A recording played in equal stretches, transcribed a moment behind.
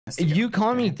You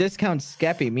calling me discount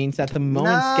Skeppy means that the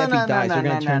moment Skeppy dies, you're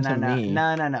gonna turn to me.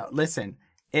 No. Listen.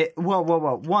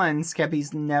 Whoa. One,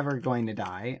 Skeppy's never going to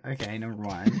die. Okay, number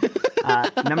one.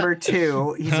 Number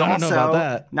two, he's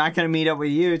also not going to meet up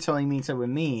with you till he meets up with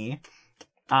me.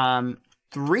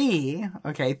 Three.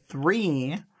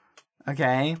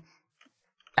 Okay.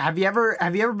 Have you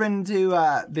ever been to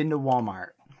Walmart?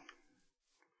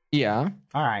 Yeah.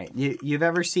 All right. You've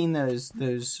ever seen those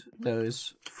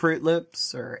Fruit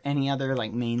Loops or any other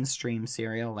like mainstream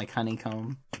cereal like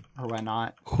Honeycomb or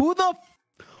whatnot? Follow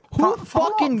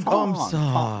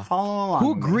along.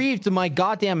 Who grieved my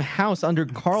goddamn house under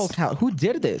Carl's house? Who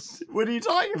did this? What are you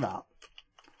talking about?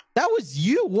 That was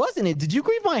you, wasn't it? Did you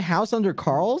grieve my house under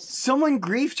Carl's? Someone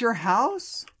griefed your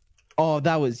house? Oh,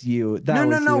 that was you.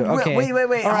 No. Okay. Wait.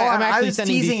 All right, I'm actually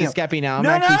sending these to Skeppy now. Wait.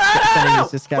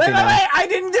 I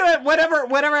didn't do it.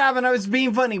 Whatever happened. I was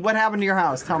being funny. What happened to your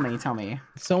house? Tell me.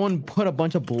 Someone put a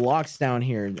bunch of blocks down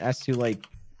here as to like.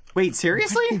 Wait,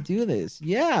 seriously? Why did they do this?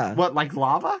 Yeah. What, like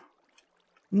lava?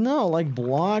 No, like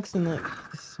blocks and like.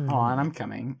 Hold on, I'm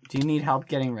coming. Do you need help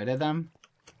getting rid of them?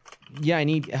 Yeah, I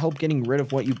need help getting rid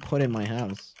of what you put in my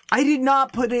house. I did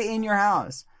not put it in your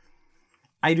house.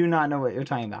 I do not know what you're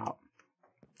talking about.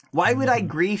 Why would I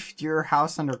grief your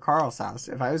house under Carl's house?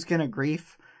 If I was gonna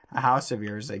grief a house of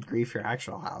yours, I'd grief your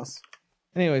actual house.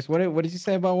 Anyways, what did you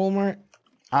say about Walmart?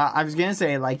 I was gonna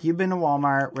say, like, you've been to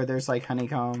Walmart where there's like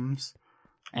honeycombs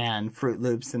and Fruit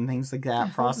Loops and things like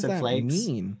that, Frosted Flakes.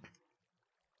 Mean?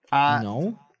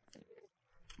 No,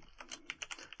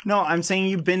 I'm saying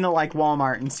you've been to like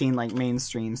Walmart and seen like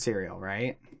mainstream cereal,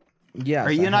 right? Yeah.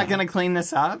 Are you not gonna clean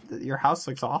this up? Your house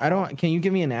looks awful. I don't. Can you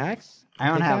give me an axe? I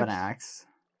don't have an axe.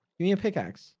 Give me a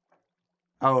pickaxe.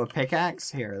 Oh, a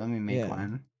pickaxe? Here, let me make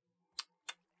one.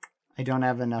 I don't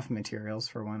have enough materials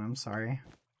for one. I'm sorry.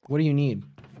 What do you need?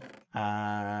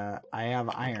 I have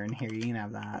iron. Here, you can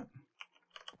have that.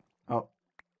 Oh,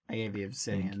 I gave you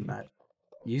obsidian, but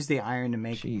use the iron to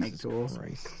make tools.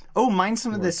 Christ. Oh, mine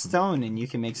some of this stone, and you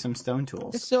can make some stone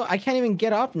tools. So I can't even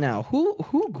get up now. Who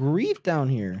griefed down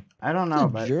here? I don't know,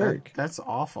 but that's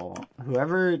awful.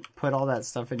 Whoever put all that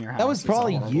stuff in your house. That was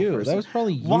probably you. Person. That was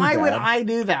probably you. Why would I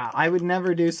do that? I would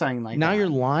never do something like that. Now you're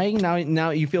lying. Now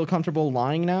you feel comfortable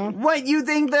lying now. What, you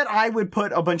think that I would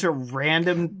put a bunch of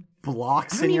random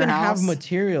blocks in your house? I don't even have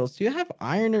materials. Do you have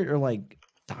iron or like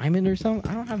diamond or something?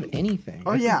 I don't have anything.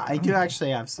 Oh yeah, I do actually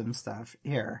have some stuff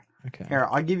here. Okay. Here,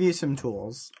 I'll give you some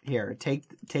tools. Here, take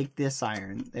this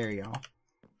iron. There you go.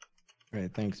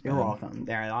 Right, thanks. You're welcome.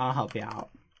 There, I'll help you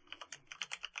out.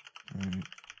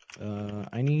 Alright.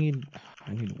 I need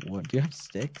wood. Do you have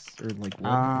sticks or like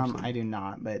wood? I do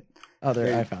not, but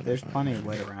I found there's plenty of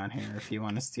wood around here if you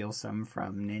want to steal some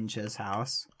from Ninja's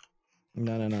house.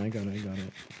 No, I got it.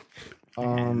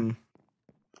 All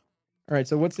right,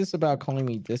 so what's this about calling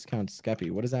me discount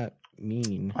Skeppy? What does that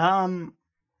mean?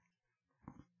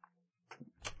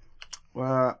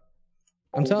 Well,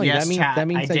 I'm telling you, that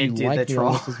means that you like me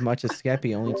almost as much as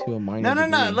Skeppy, only to a minor degree.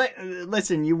 No.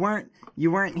 Listen, you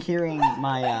weren't hearing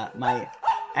my my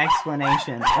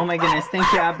explanation. Oh my goodness!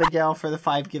 Thank you, Abigail, for the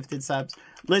 5 gifted subs.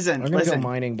 Listen, I'm gonna go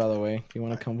mining, by the way. Do you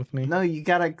want to come with me? No, you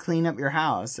gotta clean up your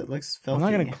house. It looks filthy.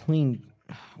 I'm not gonna clean.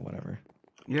 Whatever.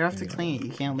 You don't have to clean it.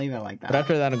 You can't leave it like that. But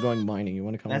after that, I'm going mining. You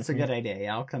want to come? That's a good idea.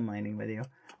 Yeah, I'll come mining with you.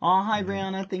 Oh, hi,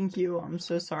 Brianna. Thank you. I'm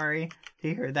so sorry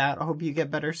to hear that. I hope you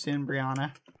get better soon,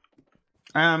 Brianna.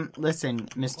 Listen,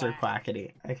 Mr.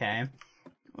 Quackity, okay?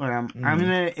 I'm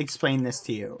gonna explain this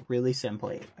to you really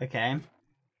simply, okay?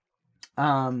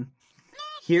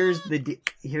 Here's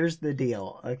the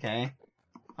deal, okay?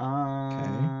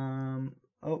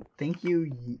 Oh, thank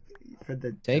you for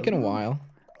the... Taking a while.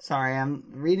 Sorry, I'm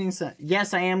reading some...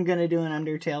 Yes, I am gonna do an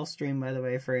Undertale stream, by the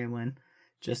way, for anyone.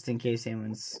 Just in case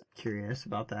anyone's curious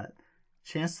about that.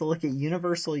 Chance to look at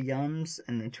Universal Yums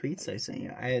and the tweets I sent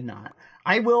you. I had not.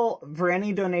 I will, for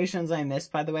any donations I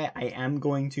missed, by the way, I am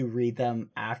going to read them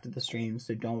after the stream,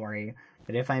 so don't worry.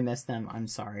 But if I missed them, I'm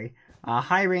sorry.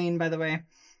 Hi, Rain, by the way.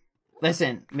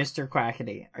 Listen, Mr.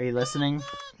 Quackity, are you listening?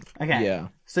 Okay. Yeah.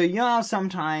 So you know how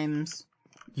sometimes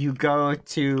you go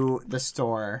to the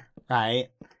store, right?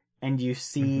 And you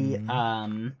see,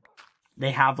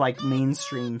 they have, like,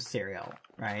 mainstream cereal,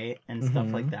 right? And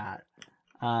stuff like that.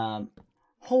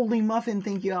 Holy muffin,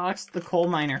 thank you, Alex, the coal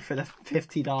miner, for the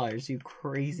 $50, you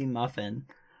crazy muffin.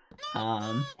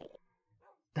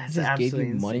 That's just absolutely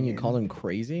gave you money insane. and you call him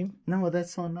crazy? No,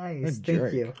 that's so nice.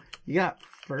 Thank you. You got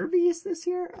Furbies this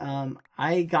year?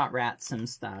 I got Rat some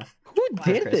stuff. Who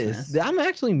did this? I'm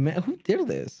actually mad. Who did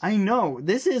this? I know.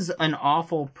 This is an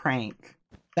awful prank.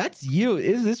 That's you.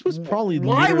 This was probably.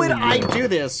 Why would literally I you. do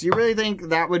this? You really think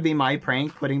that would be my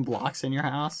prank, putting blocks in your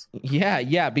house?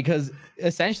 Yeah, because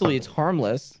essentially it's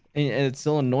harmless and it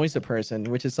still annoys a person,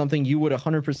 which is something you would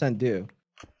 100% do.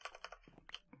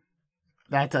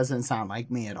 That doesn't sound like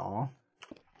me at all.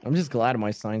 I'm just glad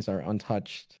my signs are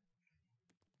untouched.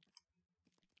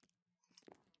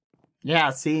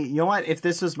 Yeah, see, you know what? If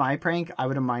this was my prank, I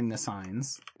would have mined the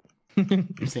signs.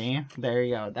 See? There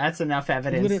you go. That's enough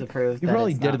evidence to prove you that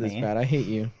probably it's did not it this me. bad. I hate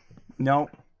you. Nope.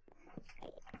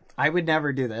 I would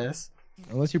never do this.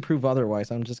 Unless you prove otherwise,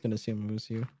 I'm just gonna assume it was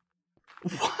you.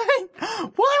 What?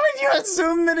 Why would you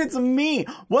assume that it's me?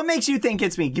 What makes you think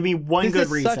it's me? Give me one good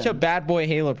reason. This is such a bad boy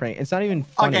Halo prank. It's not even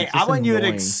funny. Okay, It's just I want you to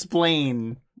annoying.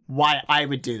 explain why I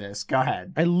would do this. Go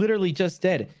ahead. I literally just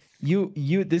did.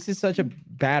 This is such a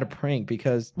bad prank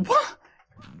because What?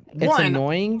 it's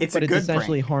annoying, it's but a it's good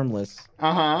essentially prank. harmless.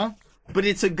 Uh-huh. But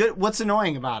it's a good... What's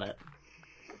annoying about it?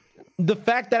 The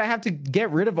fact that I have to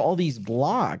get rid of all these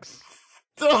blocks.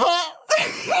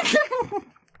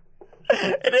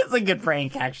 It is a good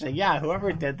prank, actually. Yeah,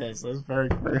 whoever did this was very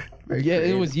Yeah, creative.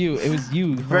 it was you. It was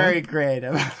you. Huh? Very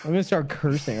creative. I'm gonna start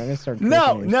cursing. I'm gonna start cursing.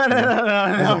 No,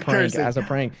 As a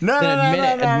prank. No, Then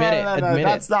admit it. Admit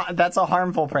That's it. not. That's a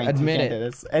harmful prank. Admit You can't it. do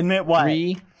this. Admit what?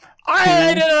 3.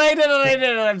 I did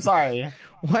it. I'm sorry.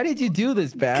 Why did you do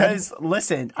this, Bad? Because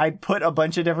listen, I put a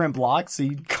bunch of different blocks, so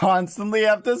you constantly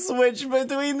have to switch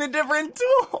between the different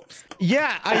tools.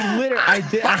 Yeah, I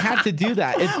had to do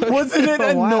that. Wasn't it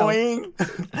a while. annoying?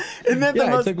 Isn't that the Yeah, it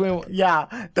most? took me.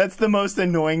 Yeah, that's the most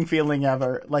annoying feeling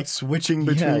ever. Like switching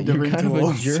between Yeah, you're different kind tools.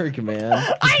 of a jerk, man.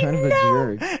 You're I kind of a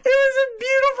know. jerk. It was a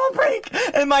beautiful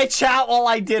prank, and my chat while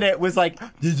I did it was like,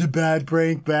 "This is a bad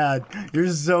prank, bad. You're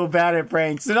so bad at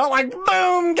pranks." And I'm like,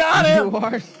 "Boom, got him." You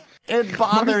are. It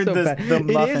bothered so the bad. the It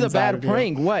muffins is a out bad of you.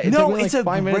 prank. What? It No, took me it's like a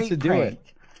 5 minutes to great do prank.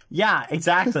 it. Yeah,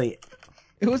 exactly.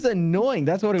 It was annoying.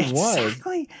 That's what it was.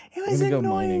 Exactly. It was Let me go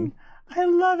annoying. mining. I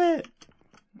love it.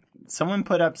 Someone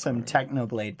put up some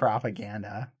Technoblade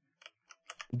propaganda.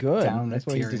 Good. Down That's the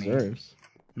what he tyranny. deserves.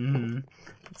 Mm-hmm.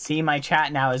 See, my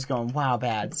chat now is going, wow,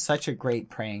 bad. Such a great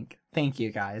prank. Thank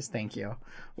you, guys. Thank you.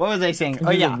 What was I saying?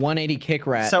 Oh, You're yeah. a 180 kick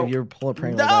rat So- if you're pull a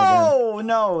prank like that again.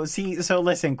 No. See, so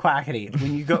listen, Quackity.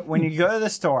 When you go to the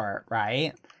store,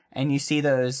 right, and you see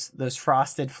those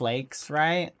frosted flakes,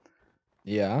 right?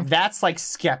 Yeah. That's like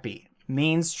Skeppy,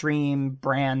 mainstream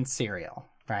brand cereal,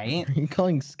 right? Are you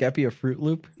calling Skeppy a Fruit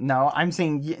Loop? No, I'm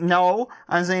saying no.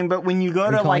 I'm saying, but when you go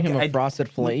Are you to calling like him a frosted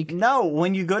flake? no,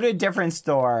 when you go to a different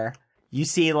store, you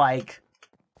see like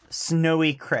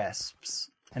Snowy Crisps,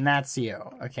 and that's you.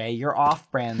 Okay, you're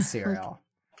off-brand cereal.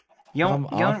 You don't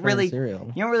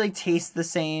cereal. you don't really taste the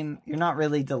same. You're not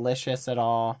really delicious at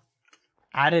all.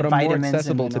 Added But I'm more vitamins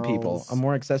accessible and to people. minerals. I'm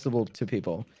more accessible to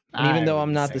people. And I even though I'm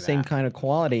wouldn't not say the same that. kind of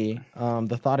quality,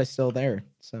 the thought is still there.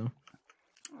 So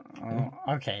Oh,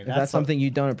 okay, if that's something you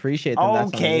don't appreciate, then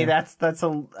okay, that's that's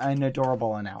an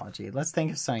adorable analogy. Let's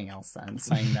think of something else then.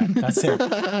 Something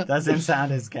that doesn't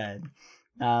sound as good.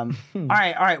 All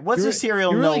right. What's a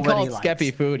cereal you really nobody called likes?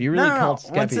 Skeppy food. You really called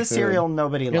Skeppy What's a food. cereal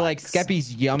nobody You're like likes?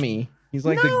 Skeppy's yummy. He's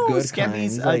like no, the good Skeppy's kind.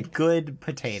 He's a like good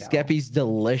potato. Skeppy's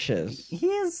delicious. He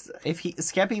is. If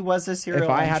Skeppy was a cereal, If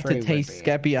I I'm have sure to he would taste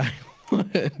be. Skeppy, I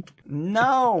would.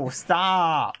 No,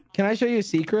 stop. Can I show you a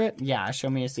secret? Yeah, show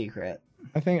me a secret.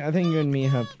 I think you and me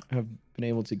have been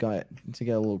able to get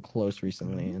a little close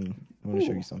recently, and I want to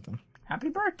show you something. Happy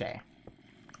birthday.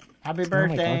 Happy It's not my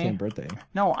birthday. goddamn birthday.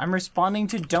 No, I'm responding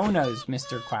to donos,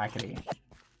 Mr. Quackity.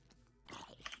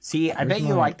 See, I Where's bet you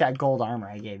my- like that gold armor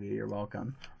I gave you. You're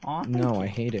welcome. Aw, thank No, you. I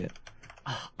hate it.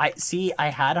 I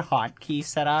had a hotkey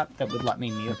set up that would let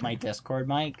me mute my Discord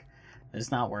mic.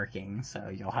 It's not working, so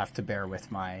you'll have to bear with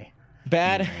my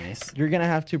Bad. memories. You're gonna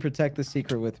have to protect the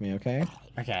secret with me, okay?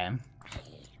 Okay.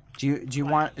 Do you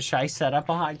want? Should I set up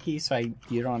a hotkey so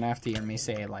you don't have to hear me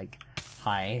say like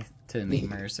hi to the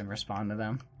memers and respond to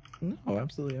them? No,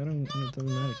 absolutely. It doesn't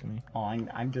matter to me. Oh,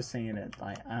 I'm just saying it.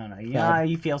 Like I don't know. You Bad. know how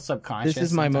you feel subconscious. This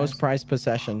is my most sometimes? prized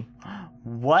possession.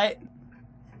 What?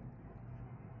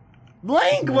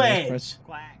 Language. That's his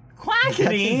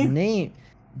Quackity. name.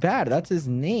 Bad. That's his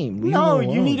name. Leave No, him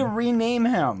you need to alone. rename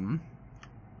him.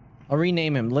 I'll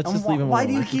rename him. Let's just leave him Why alone.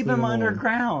 do you Let's just keep leave him alone.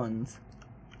 underground?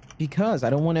 Because I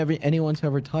don't want anyone to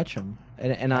ever touch him.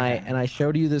 And I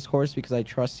showed you this horse because I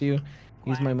trust you.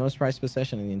 He's my most prized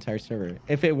possession in the entire server.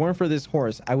 If it weren't for this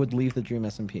horse, I would leave the Dream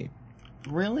SMP.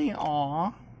 Really?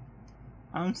 Aw.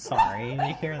 I'm sorry to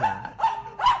hear that.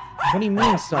 What do you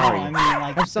mean sorry? No, I mean,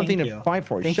 like, I have something thank to you. fight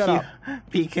for. Thank Shut you, up.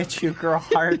 Pikachu Girl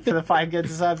Heart for the 5 good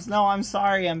subs. No, I'm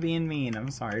sorry. I'm being mean. I'm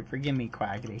sorry. Forgive me,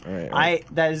 Quackity. All right.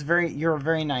 That is you're a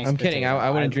very nice. I'm kidding. potato. I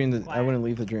wouldn't dream that. I wouldn't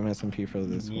leave the dream SMP for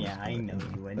this. Yeah, I know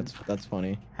you wouldn't. That's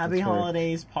funny. Happy That's for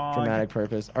holidays, Pog. dramatic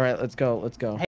purpose. All right, let's go. Let's go.